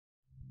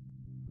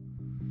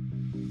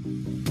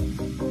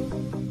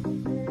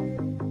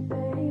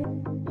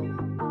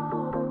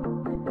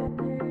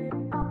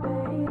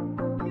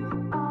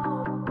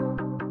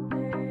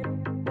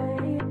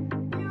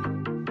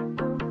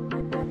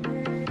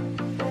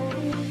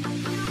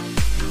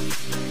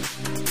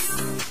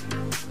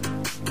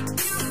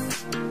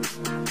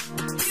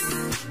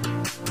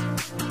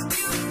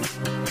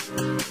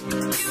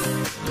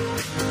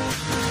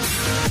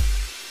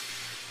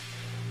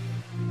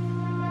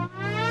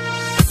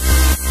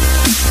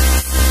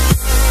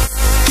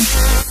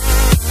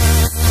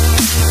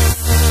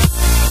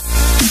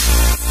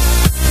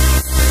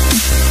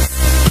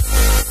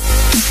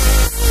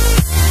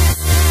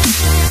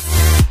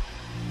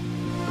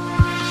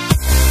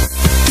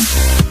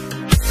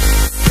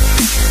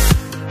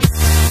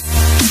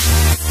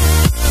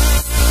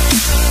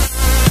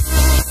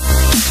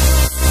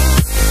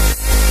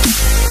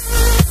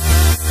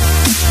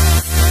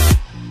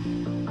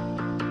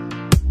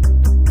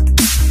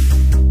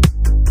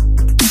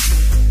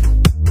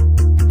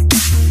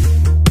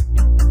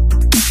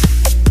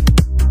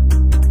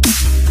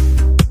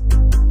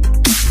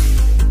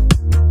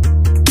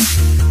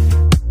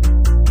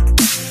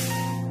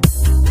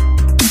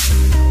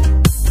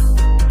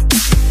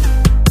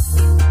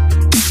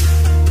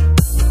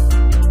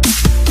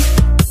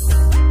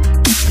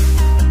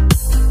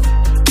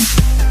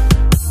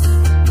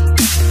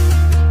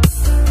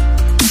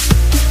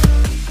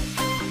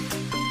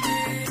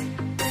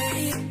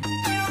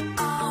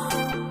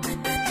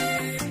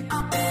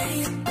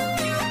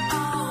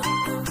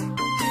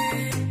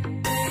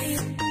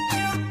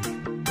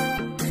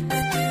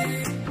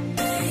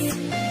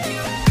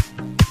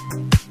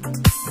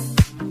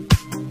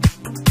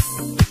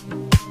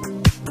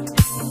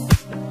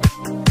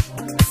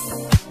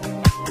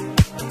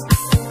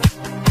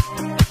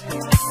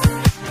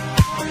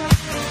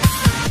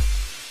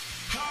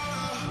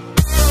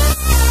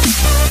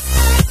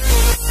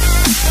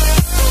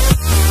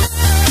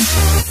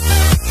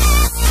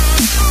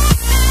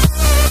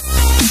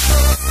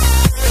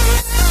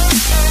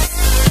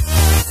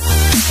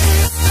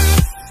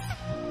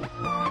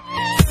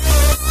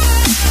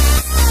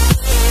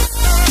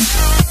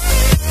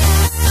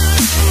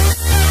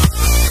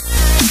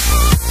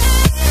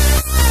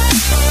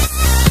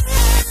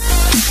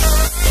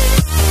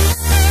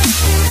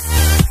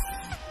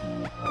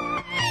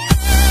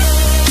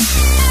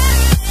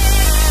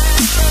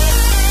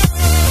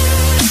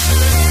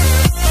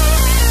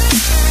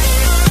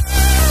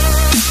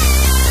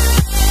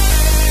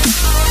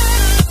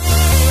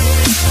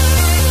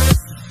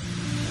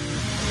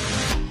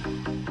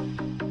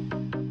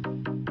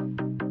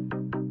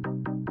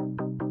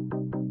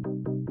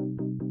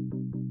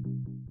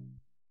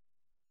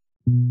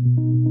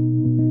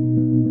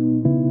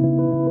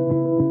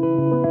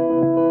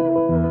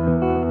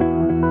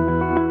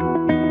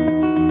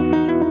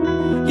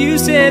You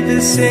said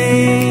the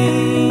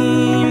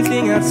same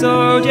thing I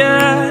told ya.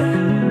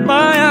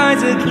 My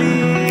eyes are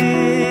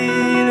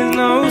clear, there's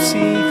no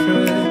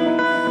secret.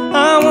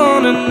 I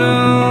wanna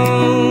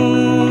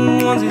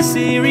know, was it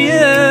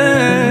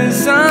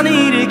serious? I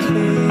need it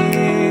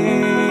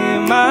clear,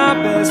 my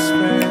best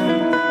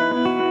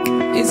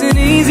friend. Isn't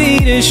easy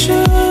to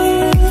show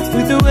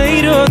with the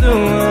weight of the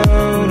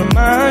world on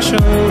my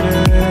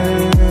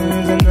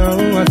shoulders. I know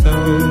I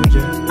told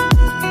you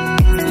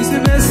it's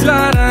the best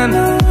light I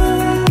know.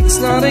 It's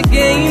not a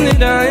game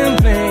that I am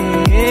playing.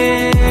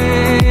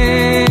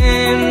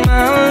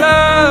 My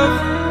love,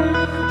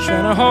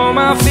 trying to hold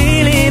my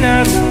feeling.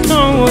 I don't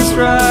know what's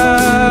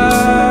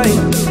right.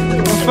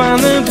 I'll find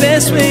the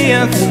best way.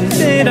 I think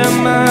that I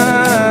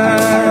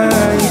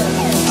might.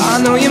 I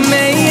know you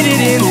made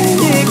it in the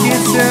nick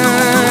of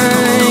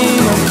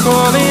time. I'm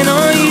calling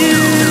on you.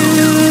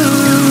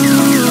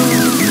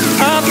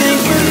 I think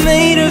we're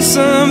made of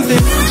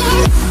something.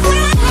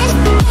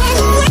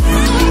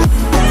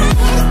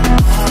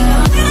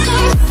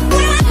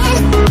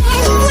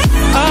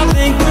 I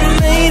think we're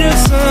made of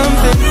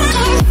something.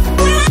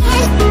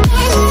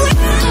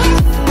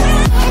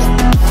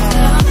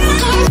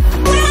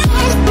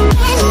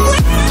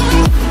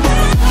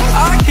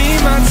 I keep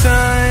my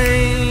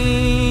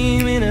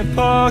time in a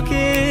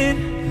pocket.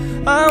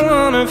 I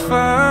wanna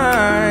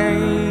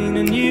find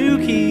a new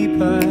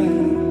keeper.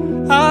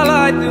 I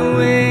like the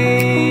way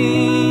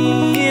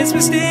it's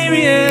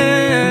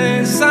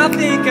mysterious. I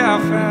think I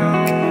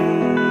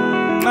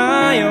found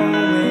my own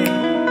way.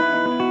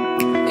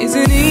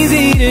 Isn't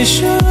easy to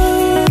show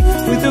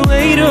with the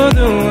weight of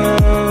the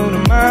world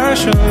on my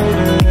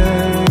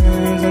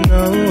shoulders. I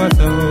know I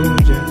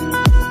told you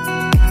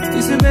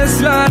it's the best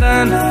light I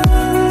know.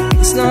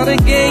 It's not a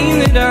game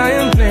that I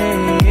am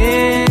playing.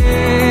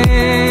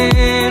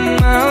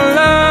 My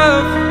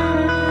love,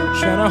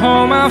 trying to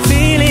hold my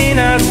feeling.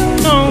 I don't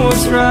know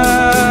what's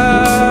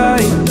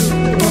right.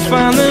 I'll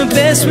find the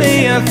best way.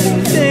 I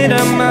think that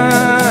I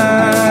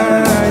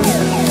might.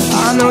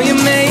 I know you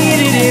made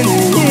it in the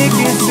nick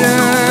of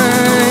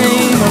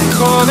time. I'm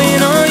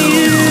calling on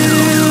you.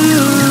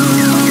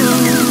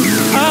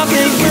 I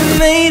think we're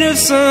made of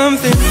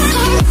something.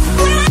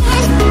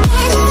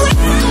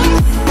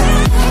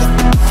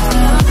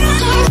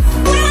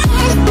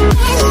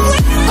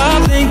 I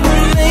think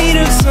we're made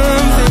of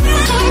something.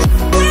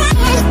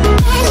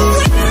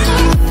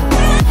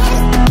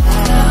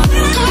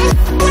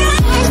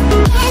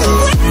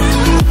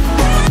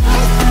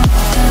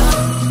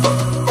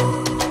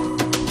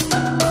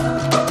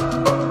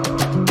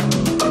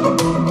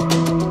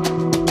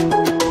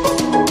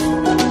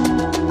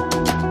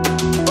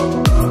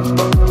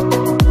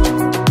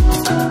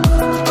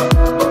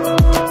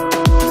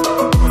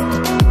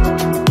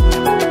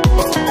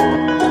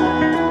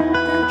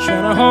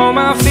 Hold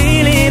my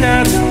feeling,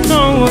 I don't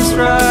know what's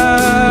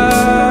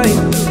right.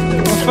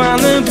 I'll find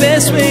the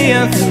best way.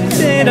 I think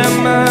that I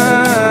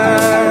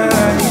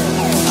might.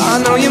 I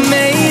know you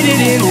made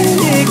it in the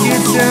nick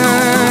of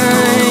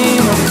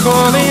time. I'm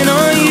calling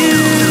on you.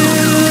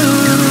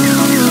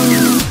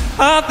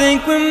 I think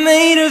we're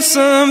made of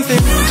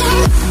something.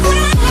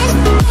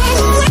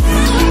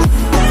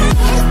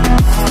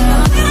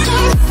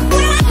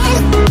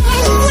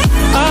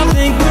 I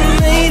think we're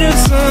made of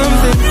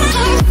something.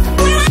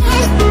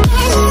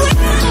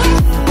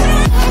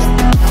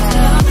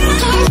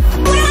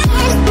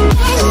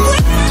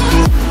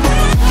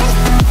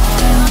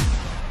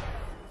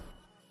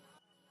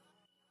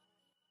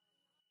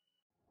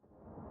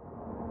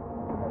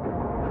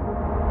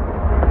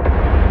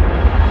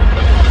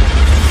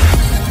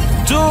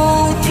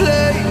 Don't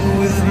play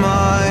with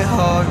my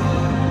heart.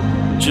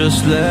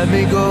 Just let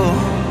me go.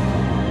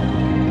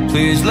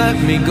 Please let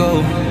me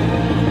go.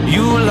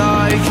 You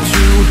like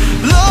to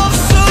love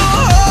so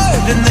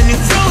hard and then you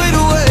throw it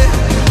away.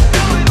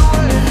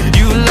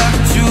 You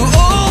like to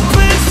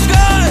open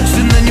skies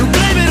and then you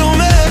blame it on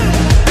me.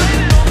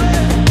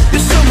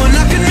 You're someone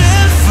I can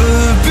never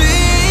be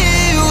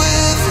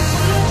with.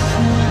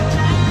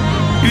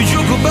 You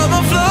joke about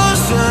my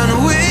flaws and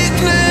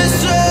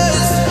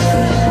weaknesses.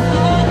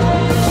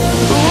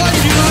 Why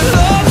do you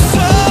love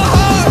so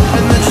hard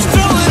and then just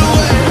throw it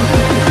away?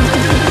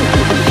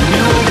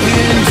 You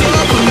opened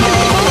up my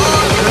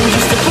heart and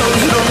just to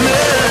close it on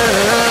me.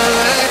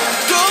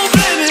 Don't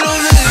blame it on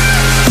me.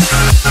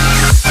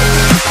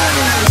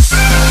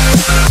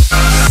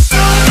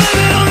 Don't blame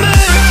it on me.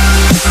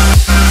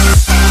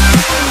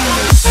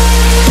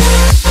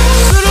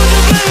 So don't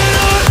you blame it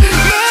on me.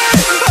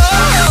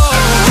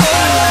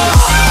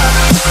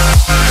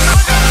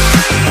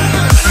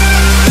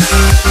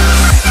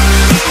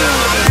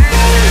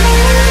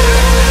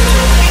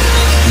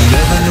 You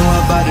never knew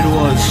how bad it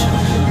was.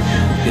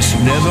 Guess you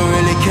never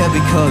really cared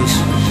because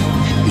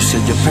you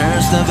said your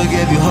parents never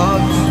gave you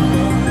hugs,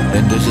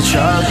 and as a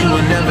child you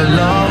were never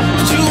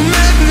loved. You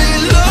made me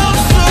love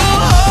so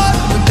hard,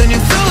 but then you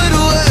threw it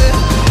away.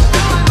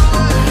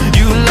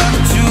 You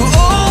like to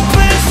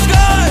open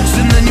skies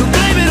and then you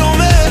blame it on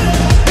me.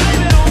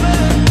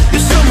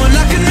 You're someone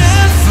I can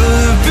never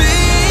be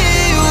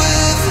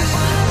with.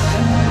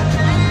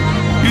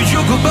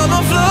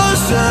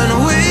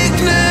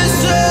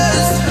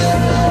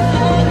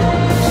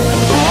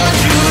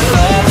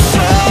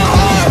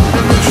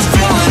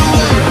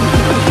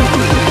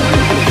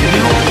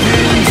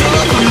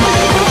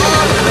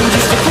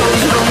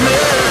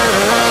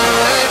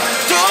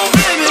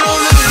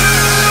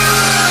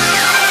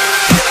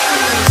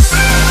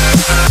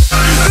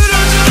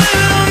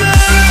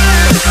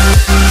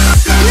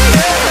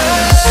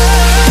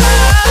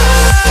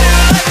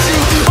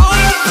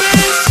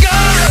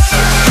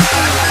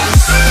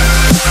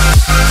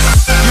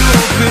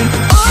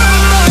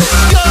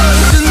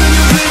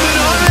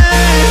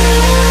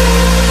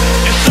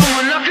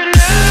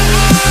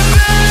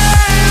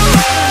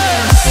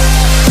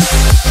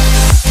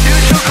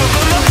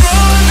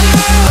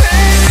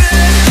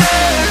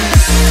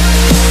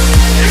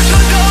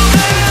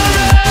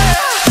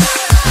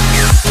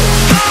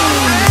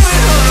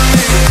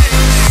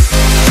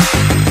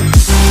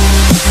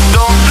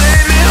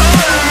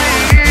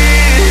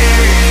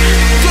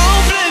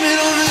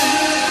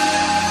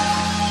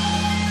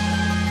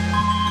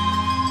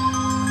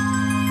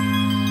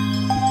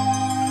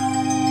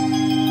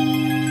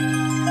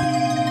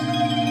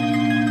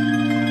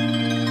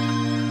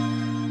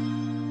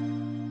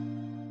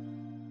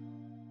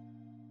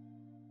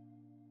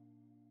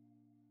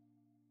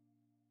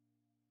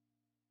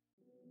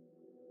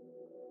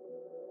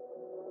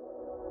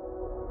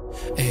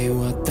 Hey,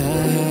 what the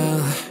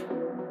hell?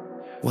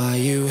 Why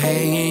you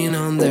hanging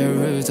on the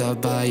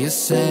rooftop by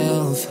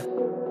yourself?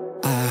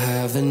 I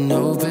have an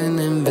open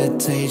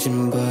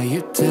invitation, but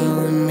you're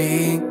telling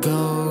me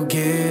go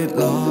get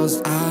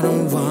lost. I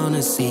don't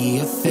wanna see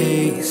your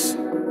face.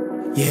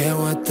 Yeah,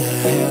 what the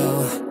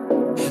hell?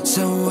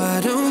 So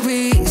why don't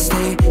we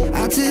stay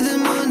out till the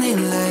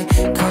morning light?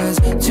 Cause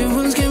two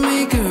wrongs can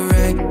make a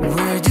right.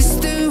 We're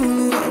just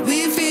doing what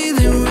we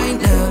feeling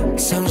right now.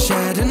 Some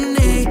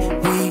Chardonnay,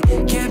 we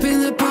camp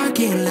in the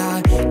parking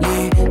lot.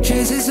 Leave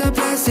traces of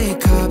plastic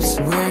cups.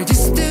 We're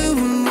just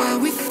doing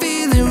what we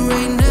feeling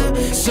right now.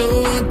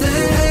 So what the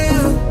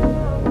hell?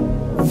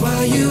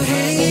 Why you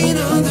hanging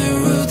on the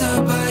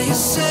rooftop by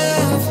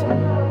yourself?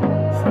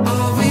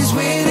 Always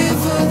waiting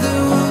for the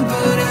one,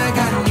 but I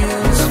got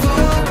news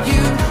for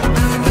you.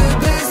 I'm the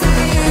best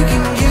that you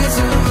can get,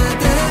 so what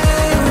the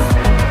hell?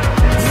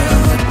 Yeah,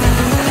 what the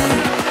hell?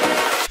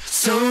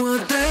 So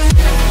what the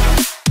hell?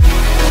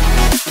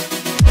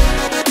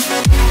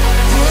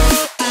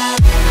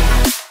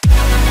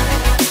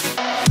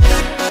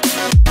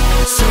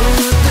 So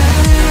what the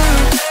hell?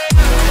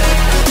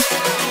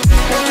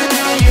 What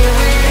are you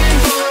waiting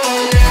for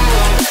now?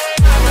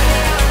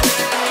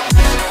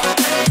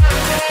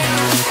 And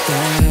what the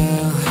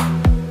hell?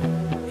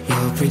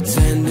 You're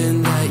pretending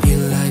that you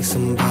like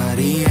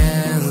somebody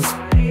else,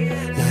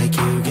 like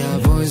you got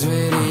boys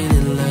waiting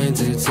in line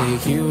to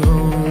take you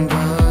home.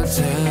 But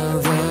tell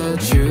the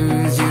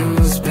truth, you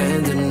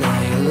spend the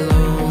night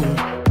alone.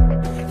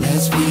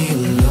 Let's be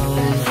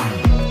alone.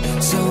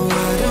 So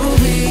why don't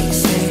we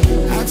stay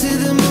out till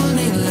the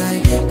morning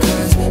light?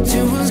 Cause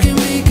two wrongs can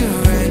make a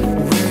right.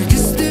 We're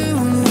just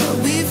doing what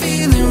we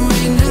feeling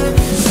right now.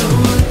 So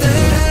what the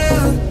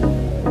hell?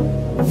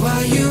 Why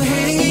you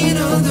hanging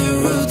on the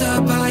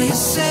rooftop by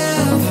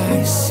yourself?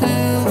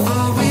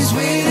 Always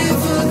waiting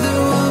for the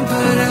one,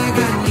 but I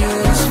got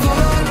news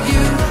for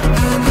you.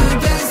 I'm the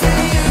best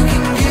that you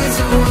can get,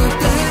 so what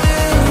the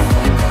hell?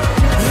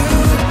 Yeah,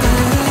 what the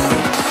hell?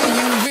 Are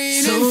you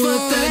waiting so for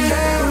what the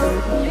hell?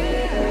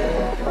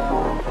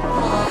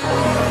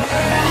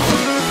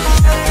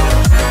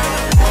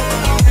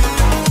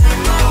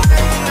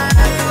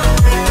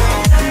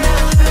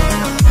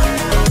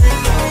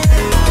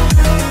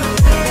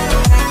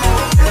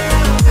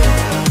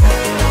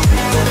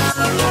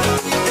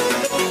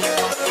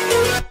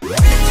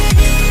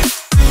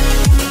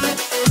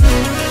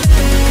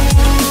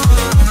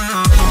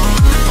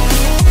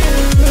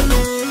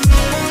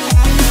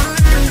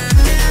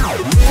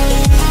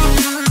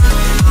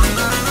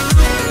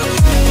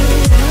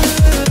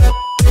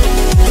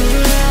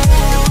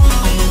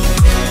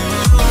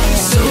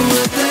 So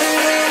what the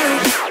hell?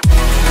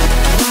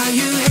 Why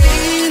you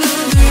hanging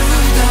on the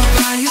rooftop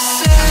by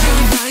yourself?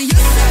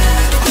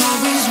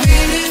 Always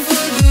waiting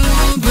for the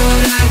one,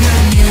 but I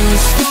got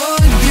news for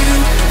you.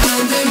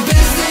 I'm the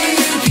best that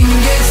you can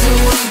get, so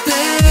what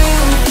the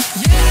hell?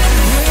 Yeah,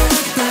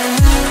 what the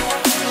hell?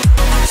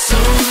 So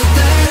what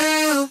the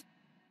hell?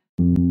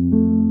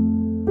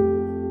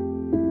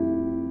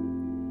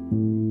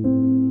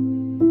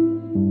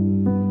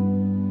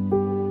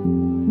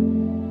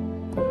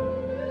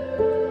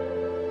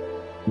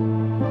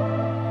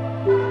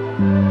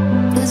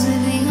 Cause we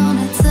be on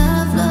a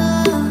tough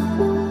love.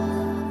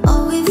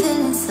 Oh, we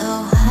feeling so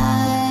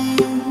high.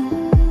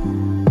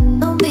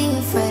 Don't be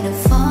afraid of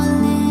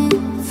falling,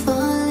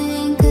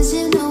 falling. Cause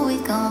you know we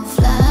gon'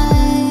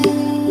 fly.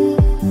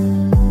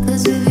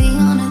 Cause we be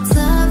on a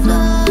tough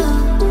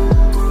love.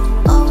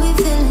 Oh, we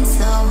feeling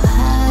so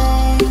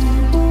high.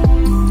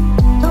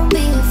 Don't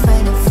be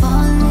afraid of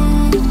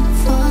falling,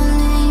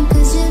 falling.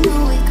 Cause you know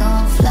we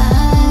gon' fly.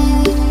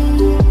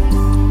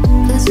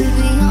 Cause we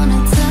be on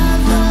a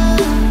tough love.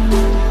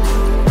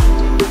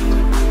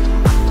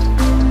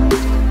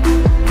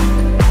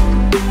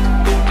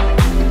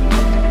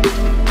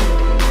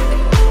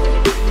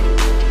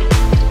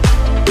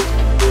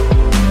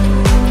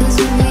 Cause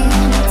we be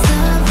on a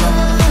tough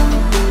love.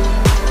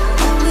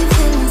 Oh, we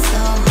feeling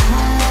so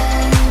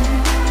high.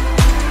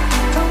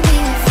 Don't be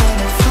afraid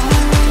of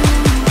falling,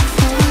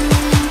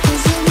 falling.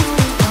 Cause you know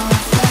we gon'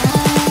 fly.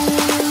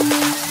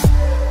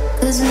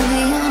 Cause we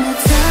be on a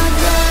tough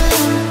love.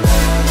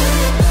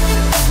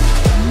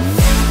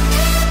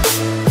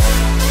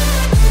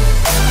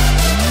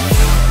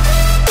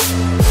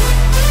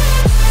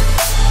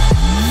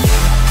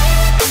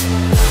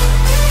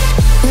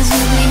 Cause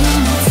we be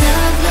on a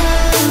tough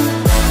love.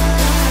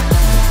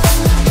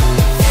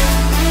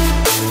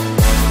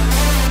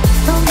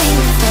 Don't be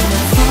afraid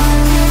of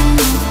falling.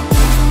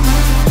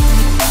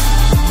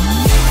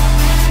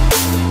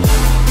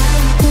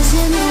 Cause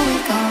you know we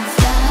gon'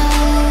 fly.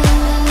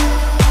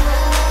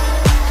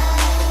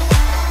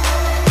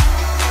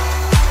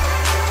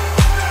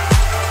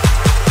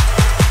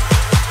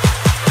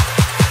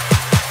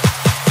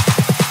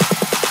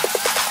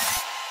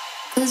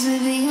 Cause we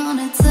be on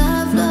a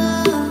tough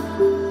love.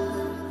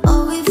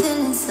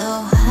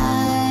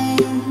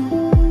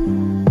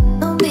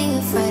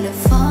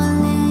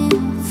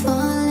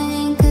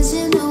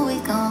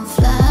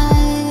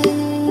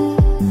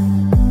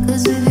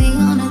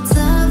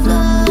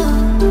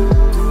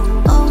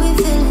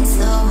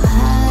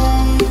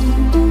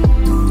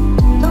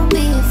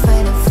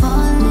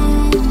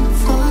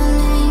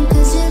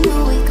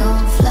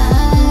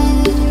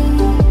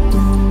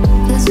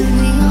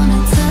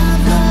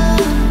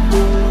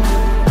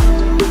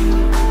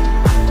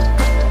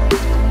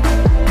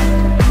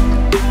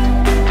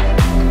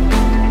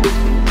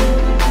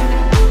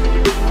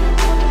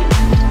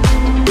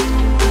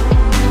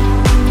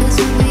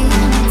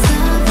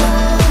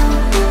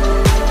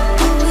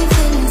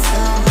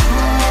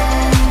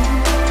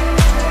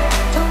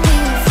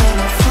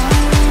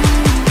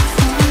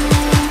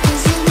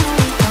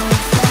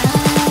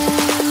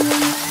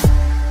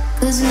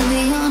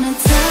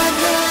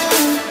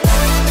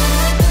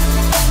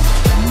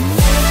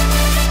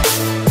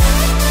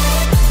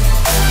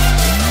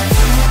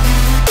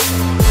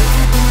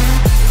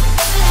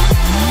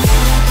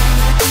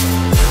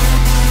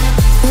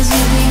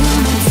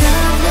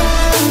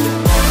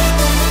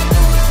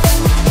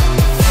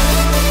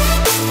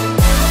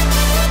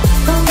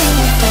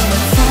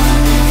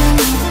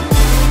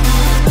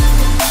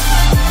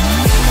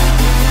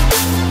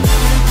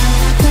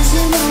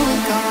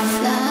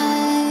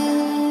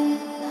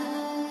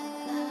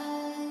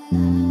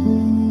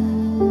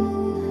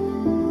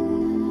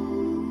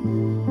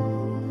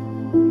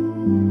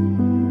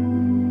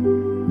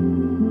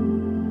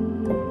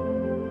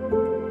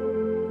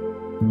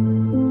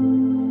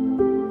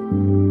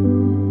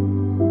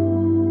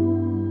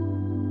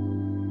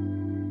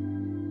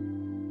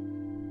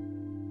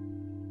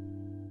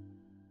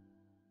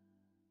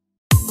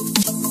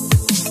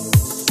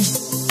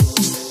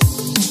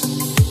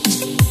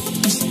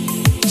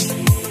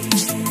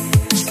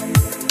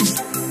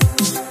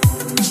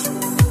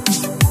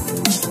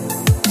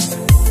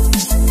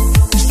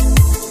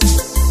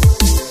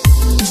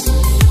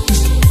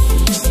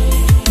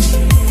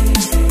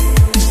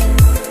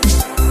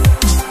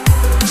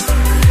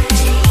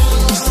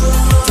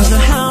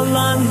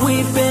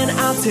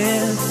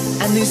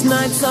 these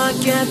nights are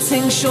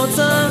getting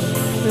shorter,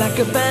 like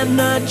a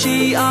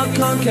energy I'll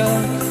conquer.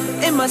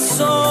 In my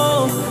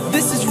soul,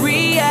 this is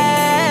real.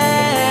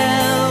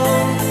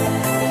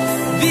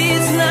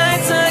 These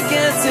nights are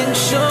getting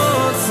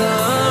shorter.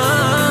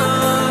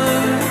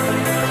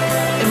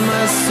 In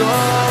my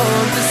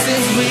soul, this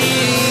is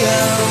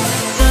real.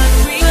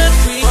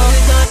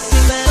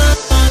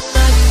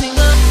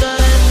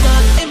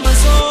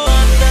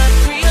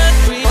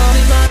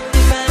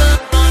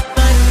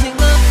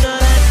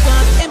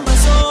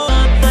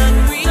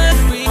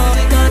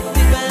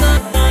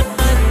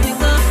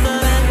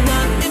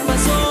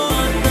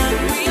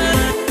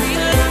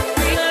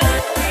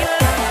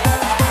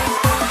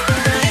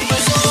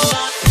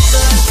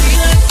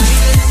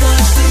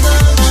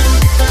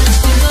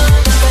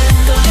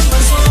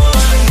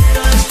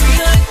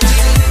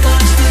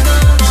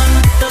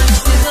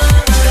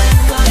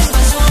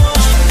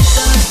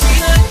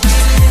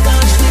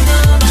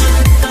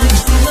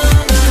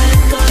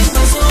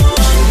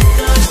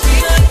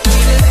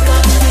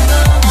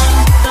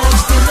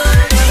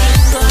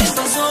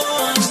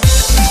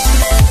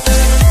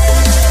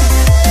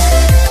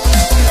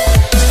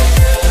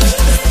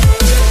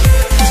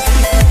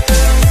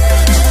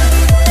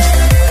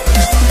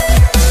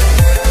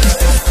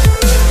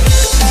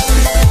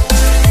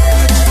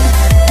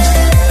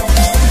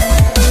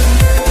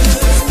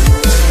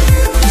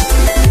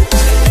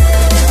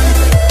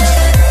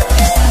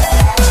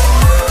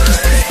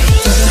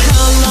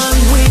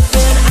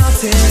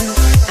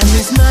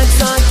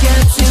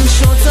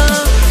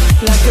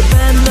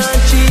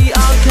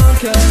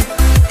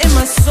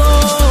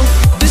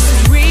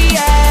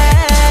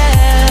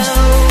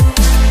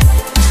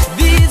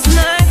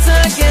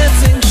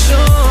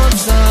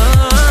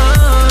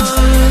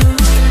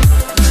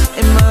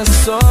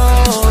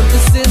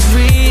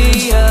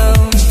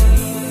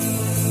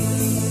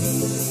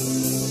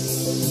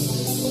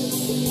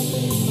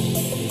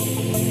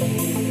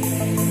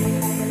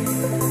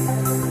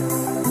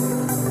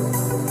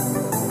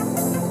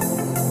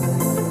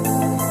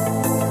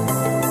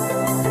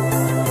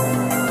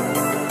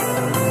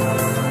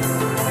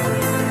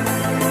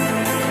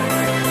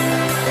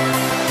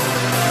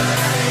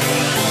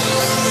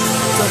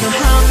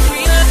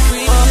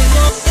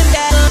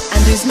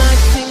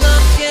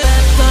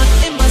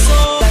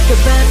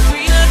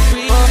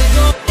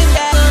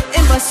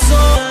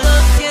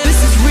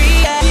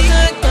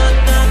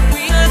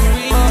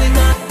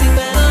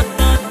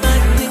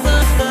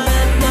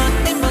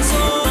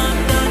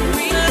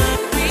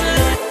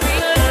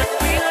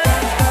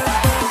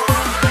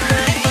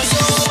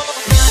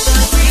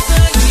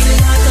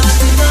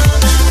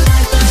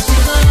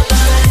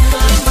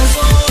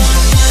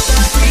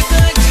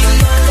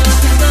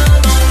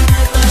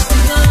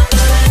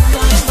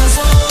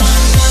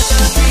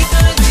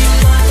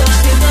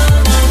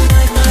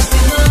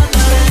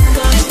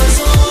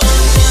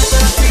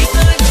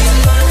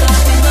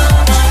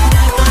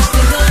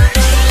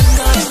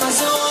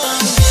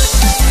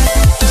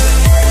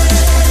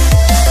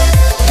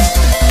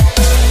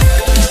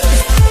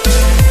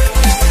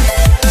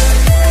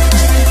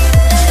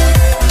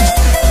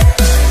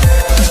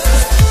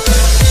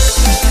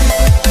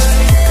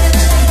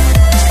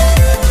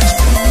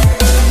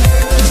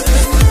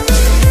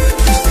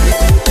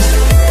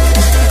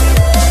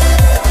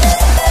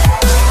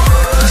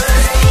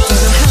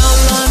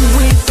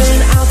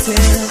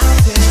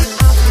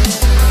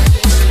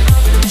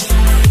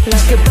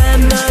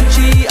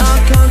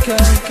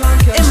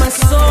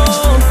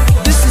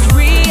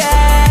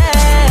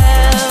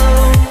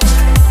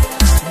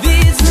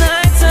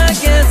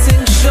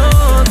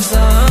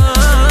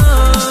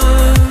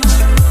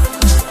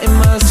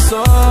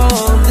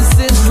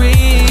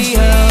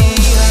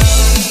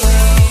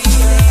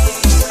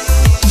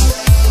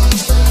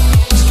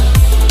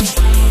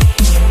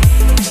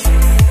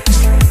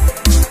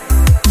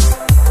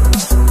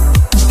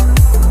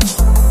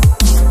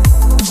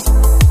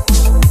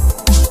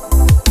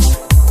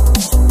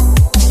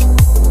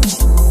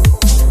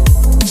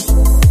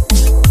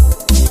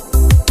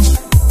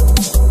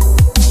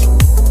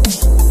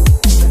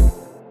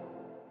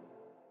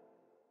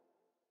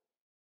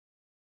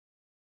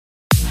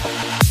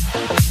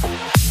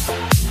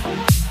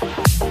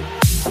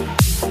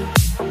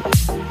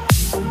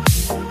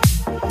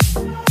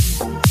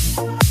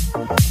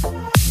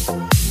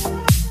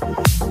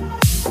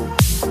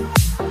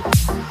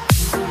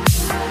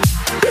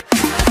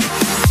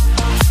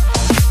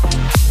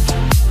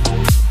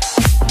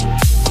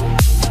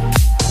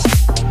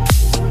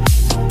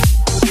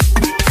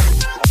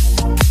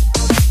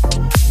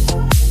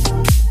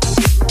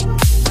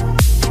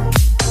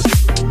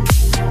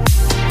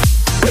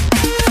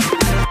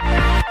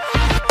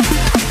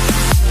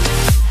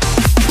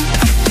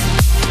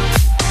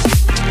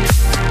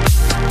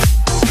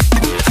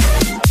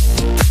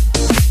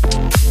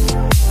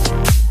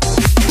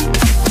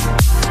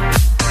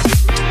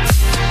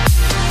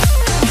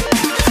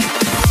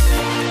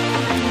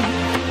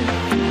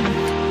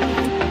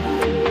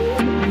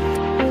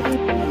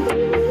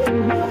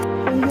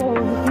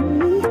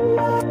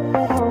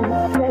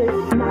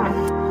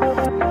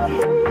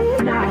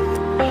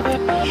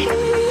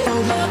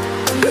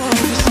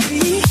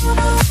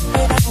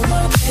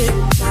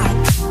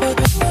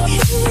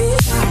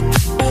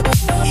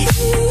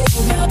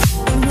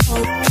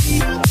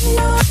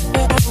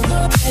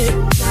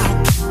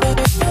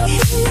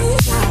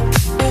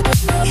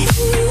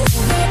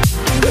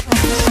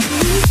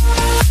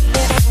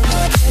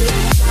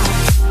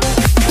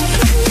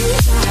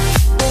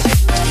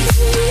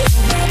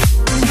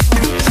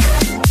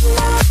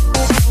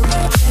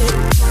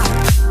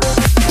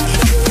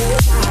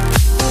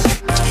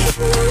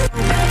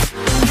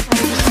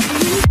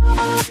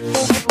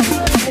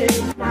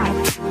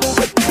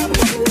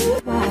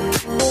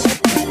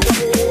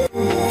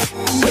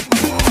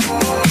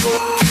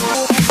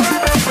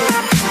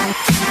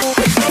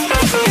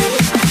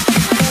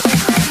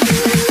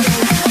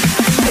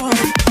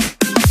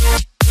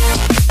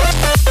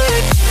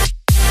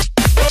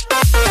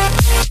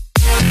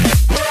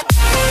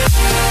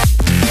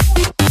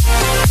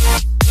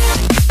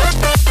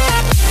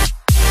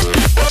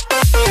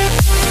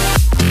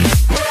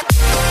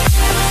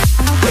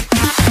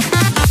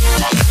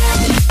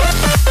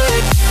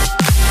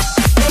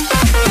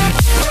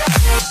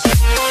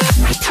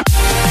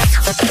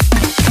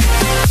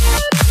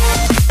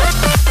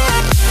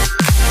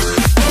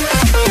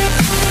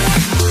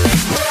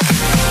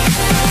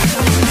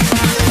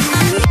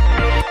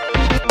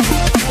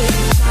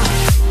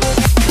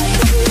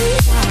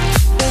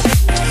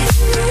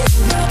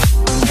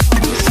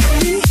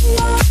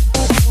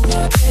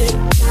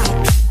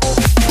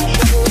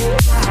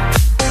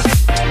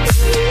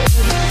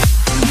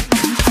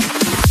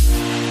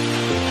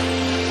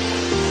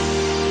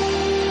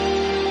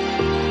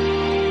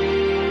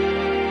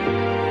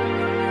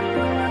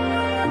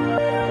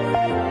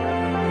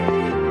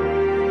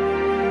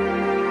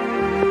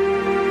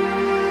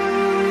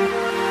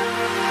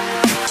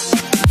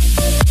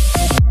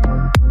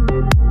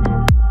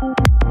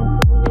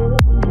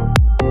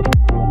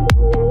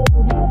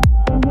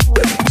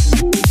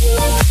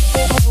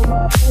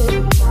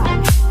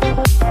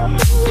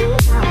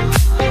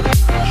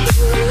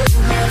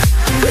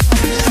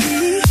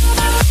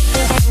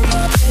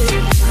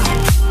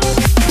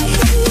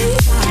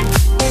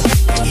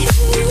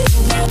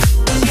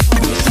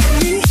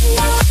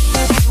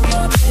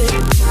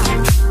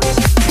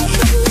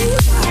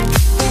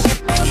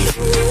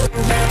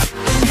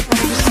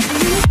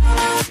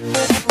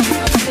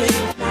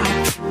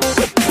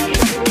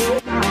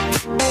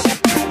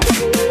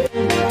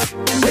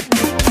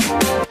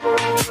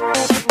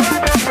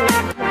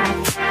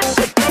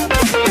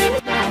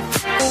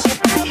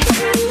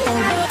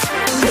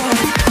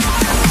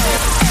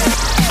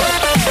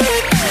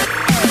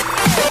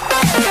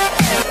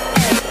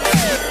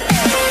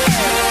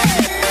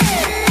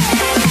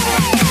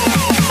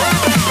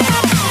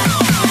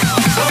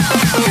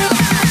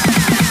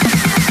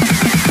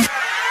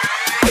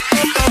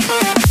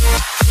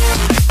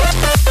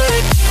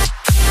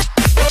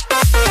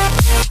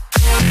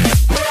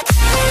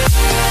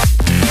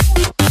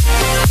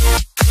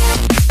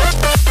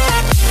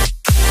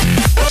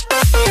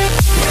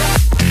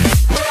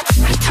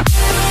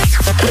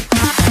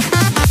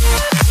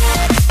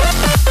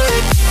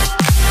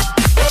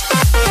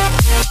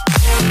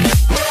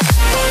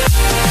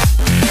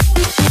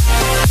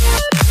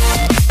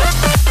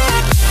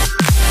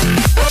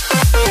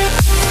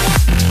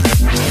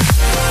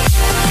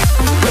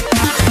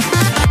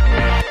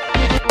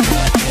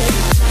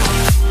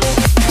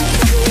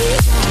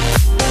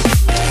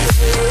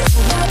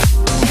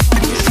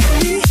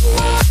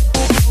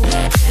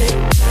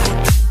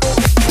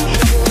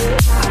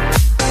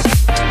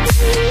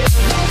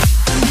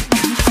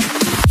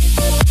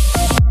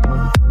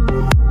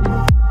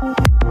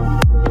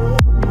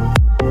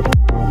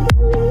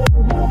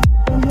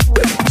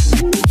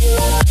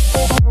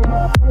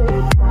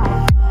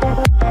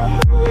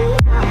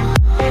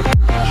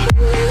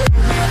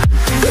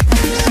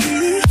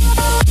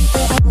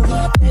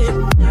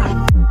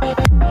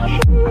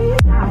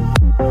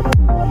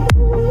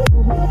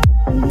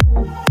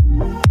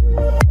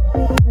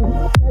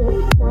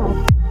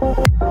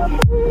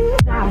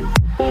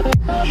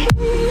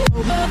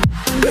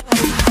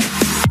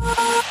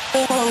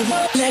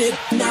 let it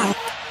now.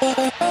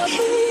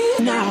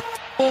 Now.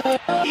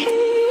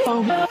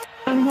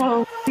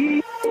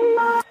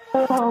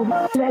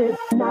 Let it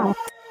now.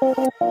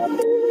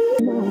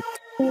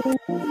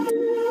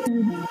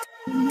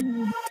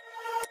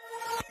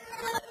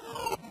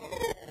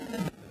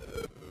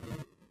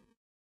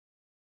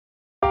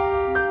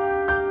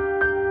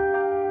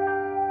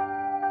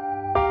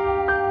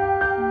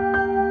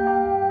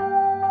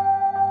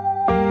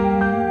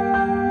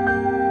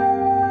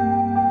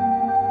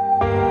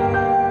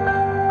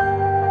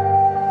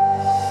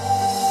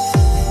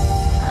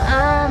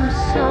 I'm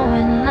so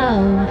in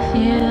love with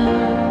you.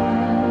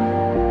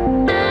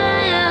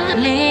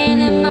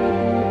 Leaning up.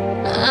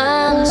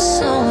 I'm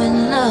so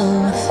in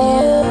love with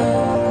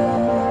you.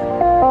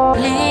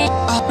 Please,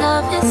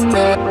 love is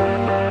dead.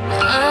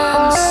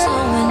 I'm so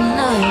in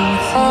love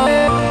with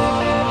you.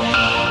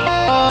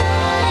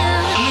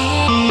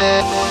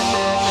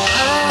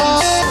 I'm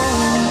so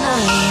in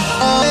love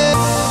with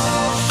you.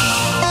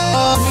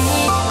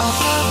 Please,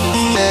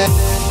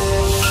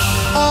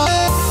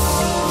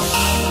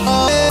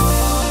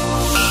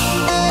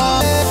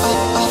 love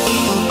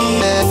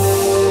is dead.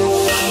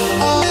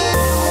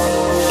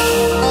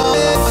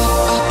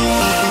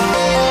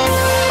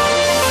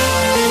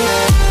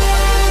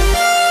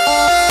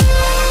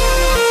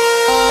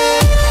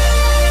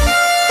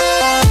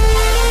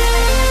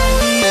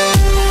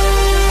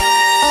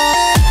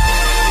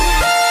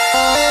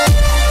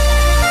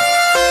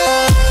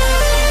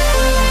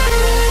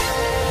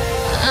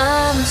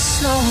 I'm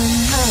so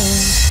in love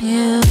with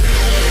you.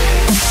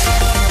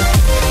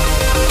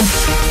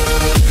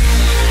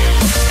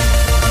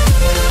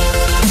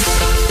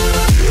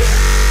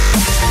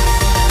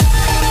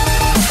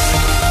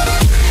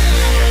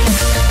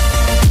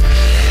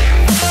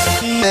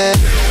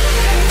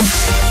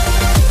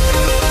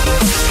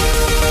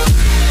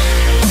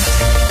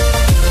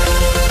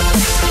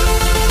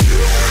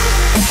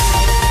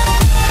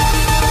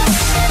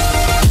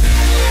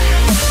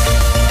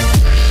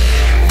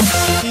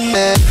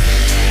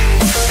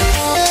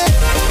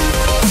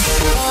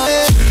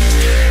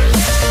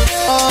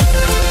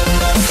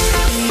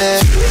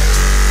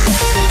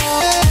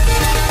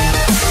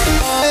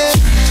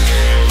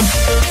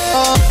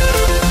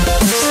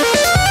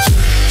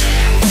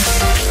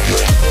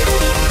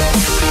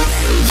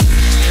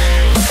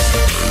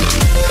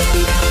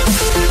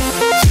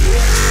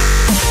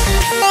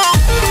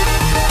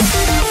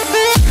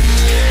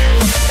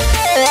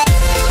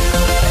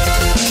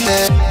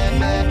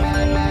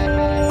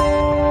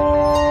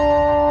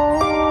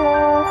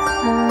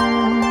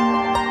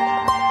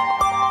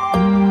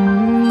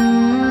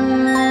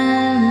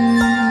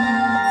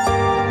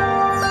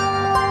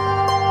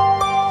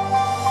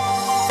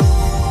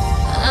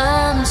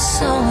 I'm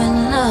so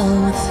in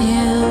love with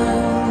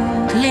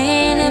you.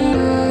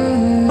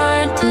 Cleaning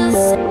my